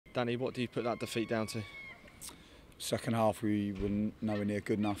Danny, what do you put that defeat down to? Second half we were nowhere near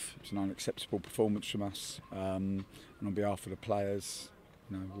good enough. It was an unacceptable performance from us, and on behalf of the players,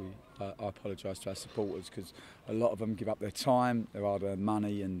 I apologise to our supporters because a lot of them give up their time, their hard-earned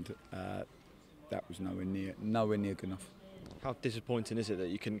money, and that was nowhere near good enough. How disappointing is it that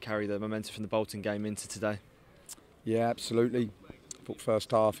you couldn't carry the momentum from the Bolton game into today? Yeah, absolutely. I thought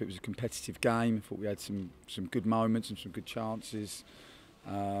first half it was a competitive game. I thought we had some good moments and some good chances.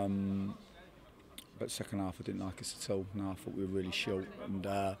 But second half I didn't like us at all. No, I thought we were really short, and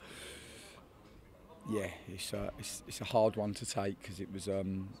yeah, it's a hard one to take because it was a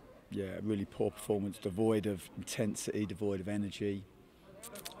really poor performance, devoid of intensity, devoid of energy,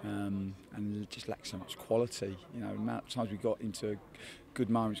 and just lacked so much quality. You know, the amount of times we got into good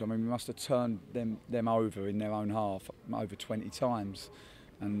moments. I mean, we must have turned them over in their own half over 20 times,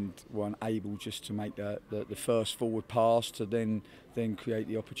 and weren't able just to make the first forward pass to then create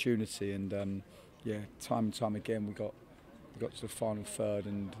the opportunity. And yeah, time and time again we got to the final third,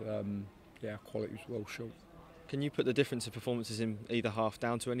 and yeah, quality was well short. Can you put the difference of performances in either half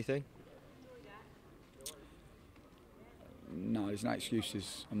down to anything? No, there's no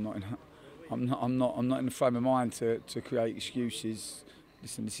excuses. I'm not in the frame of mind to create excuses.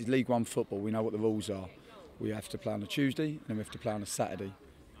 Listen, this is League One football. We know what the rules are. We have to play on a Tuesday, and then we have to play on a Saturday,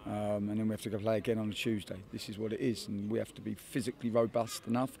 and then we have to go play again on a Tuesday. This is what it is, and we have to be physically robust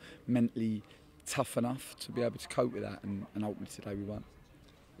enough, mentally tough enough to be able to cope with that, and ultimately today we won.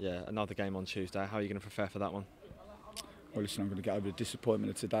 Yeah, another game on Tuesday. How are you going to prepare for that one? Well, listen, I'm going to get over the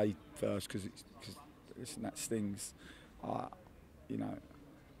disappointment of today first because that stings. I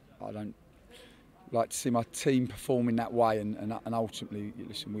don't like to see my team perform in that way, and ultimately,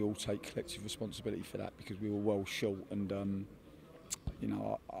 listen, we all take collective responsibility for that because we were well short, and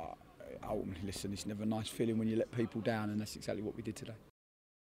ultimately, listen, it's never a nice feeling when you let people down, and that's exactly what we did today.